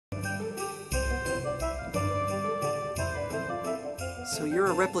So you're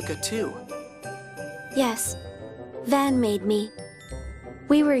a replica too? Yes. Van made me.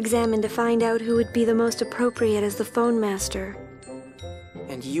 We were examined to find out who would be the most appropriate as the phone master.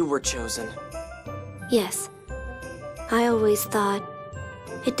 And you were chosen. Yes. I always thought,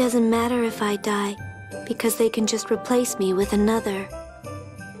 it doesn't matter if I die, because they can just replace me with another.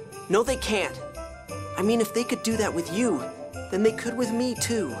 No, they can't. I mean, if they could do that with you, then they could with me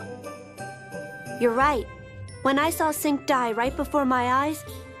too. You're right. When I saw Sync die right before my eyes,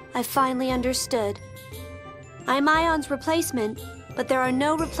 I finally understood. I'm Ion's replacement, but there are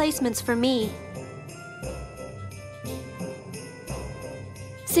no replacements for me.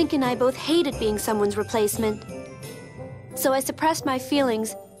 Sync and I both hated being someone's replacement. So I suppressed my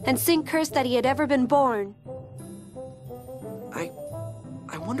feelings, and Sync cursed that he had ever been born.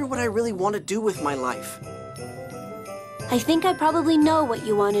 I wonder what I really want to do with my life. I think I probably know what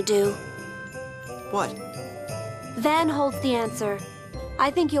you want to do. What? Van holds the answer.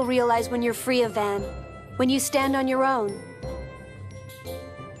 I think you'll realize when you're free of Van, when you stand on your own.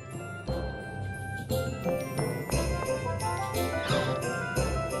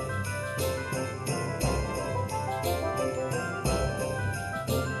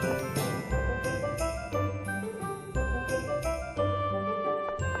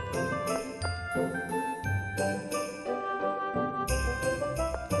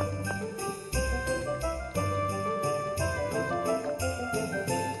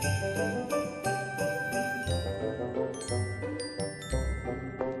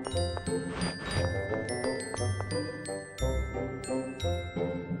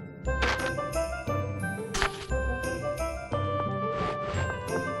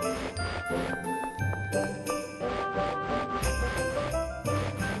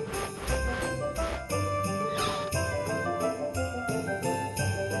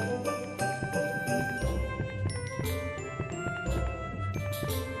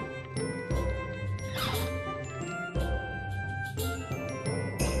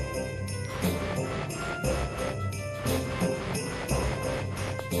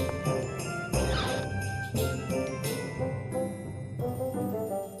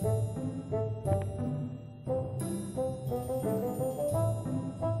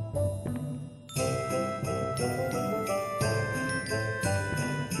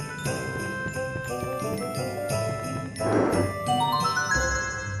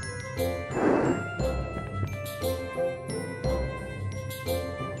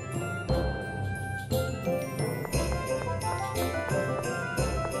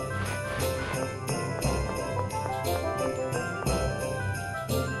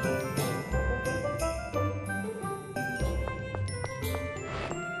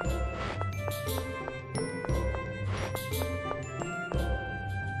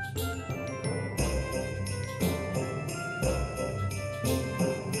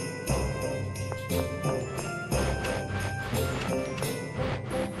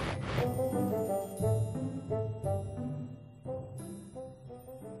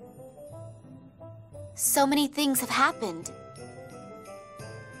 So many things have happened.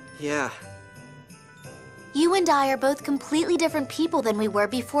 Yeah. You and I are both completely different people than we were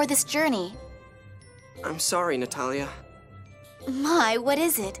before this journey. I'm sorry, Natalia. My, what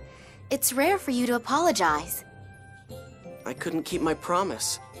is it? It's rare for you to apologize. I couldn't keep my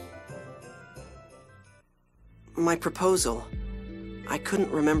promise. My proposal. I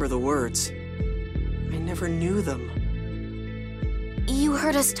couldn't remember the words. I never knew them. You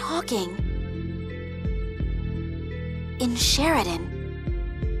heard us talking. In Sheridan.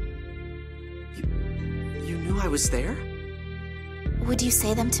 You knew I was there? Would you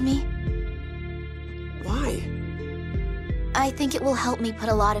say them to me? Why? I think it will help me put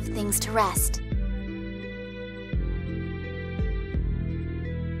a lot of things to rest.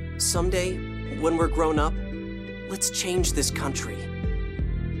 Someday, when we're grown up, let's change this country.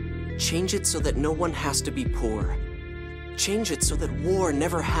 Change it so that no one has to be poor. Change it so that war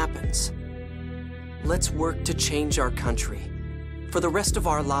never happens. Let's work to change our country. For the rest of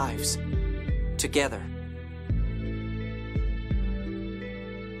our lives. Together.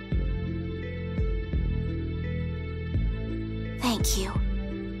 Thank you.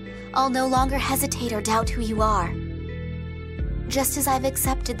 I'll no longer hesitate or doubt who you are. Just as I've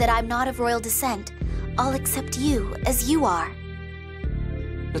accepted that I'm not of royal descent, I'll accept you as you are.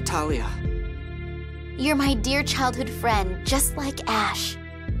 Natalia. You're my dear childhood friend, just like Ash.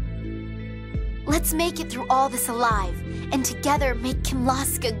 Let's make it through all this alive, and together make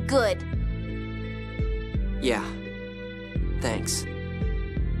Kimlaska good. Yeah. Thanks.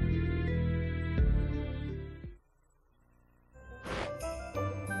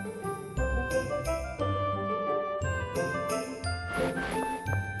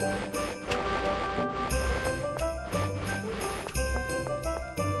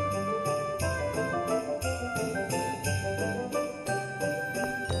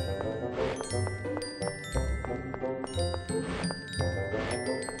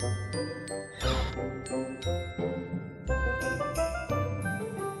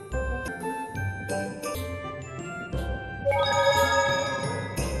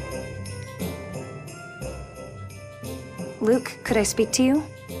 Luke, could I speak to you?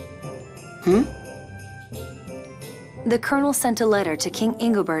 The Colonel sent a letter to King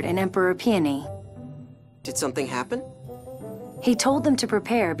Ingobert and Emperor Peony. Did something happen? He told them to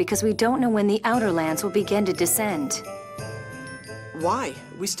prepare because we don't know when the Outer Lands will begin to descend. Why?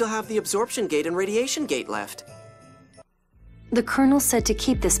 We still have the absorption gate and radiation gate left. The Colonel said to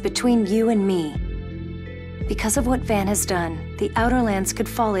keep this between you and me. Because of what Van has done, the Outer Lands could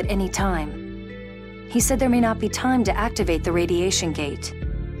fall at any time. He said there may not be time to activate the radiation gate.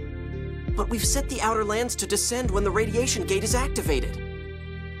 But we've set the Outer Lands to descend when the radiation gate is activated.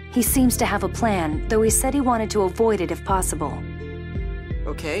 He seems to have a plan, though he said he wanted to avoid it if possible.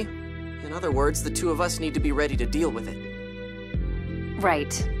 Okay. In other words, the two of us need to be ready to deal with it.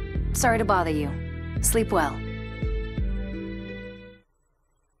 Right. Sorry to bother you. Sleep well.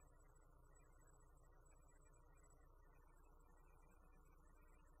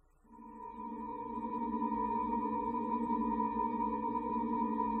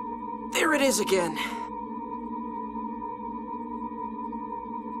 There it is again.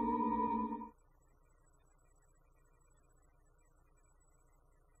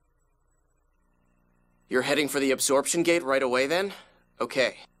 You're heading for the absorption gate right away then?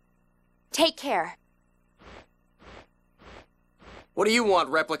 Okay. Take care. What do you want,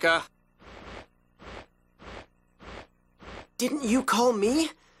 Replica? Didn't you call me?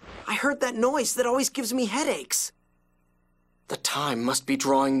 I heard that noise that always gives me headaches. The time must be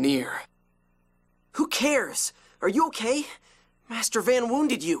drawing near. Who cares? Are you okay? Master Van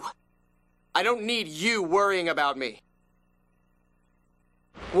wounded you. I don't need you worrying about me.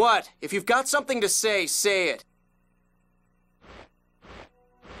 What? If you've got something to say, say it.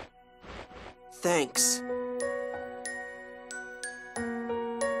 Thanks.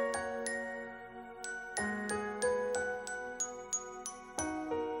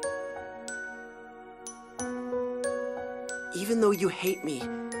 Even though you hate me,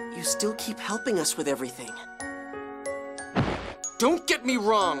 you still keep helping us with everything. Don't get me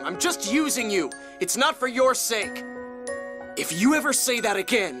wrong, I'm just using you. It's not for your sake. If you ever say that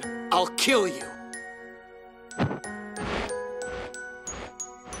again, I'll kill you.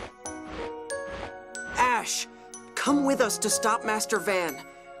 Ash, come with us to stop Master Van.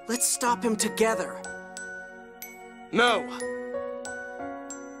 Let's stop him together. No.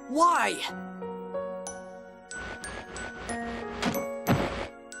 Why?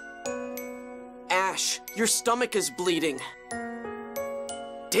 Ash, your stomach is bleeding.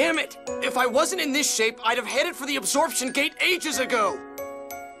 Damn it! If I wasn't in this shape, I'd have headed for the absorption gate ages ago!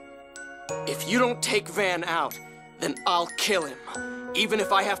 If you don't take Van out, then I'll kill him, even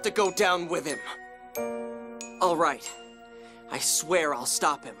if I have to go down with him. All right. I swear I'll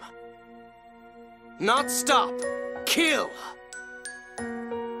stop him. Not stop! Kill!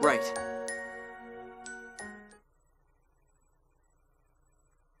 Right.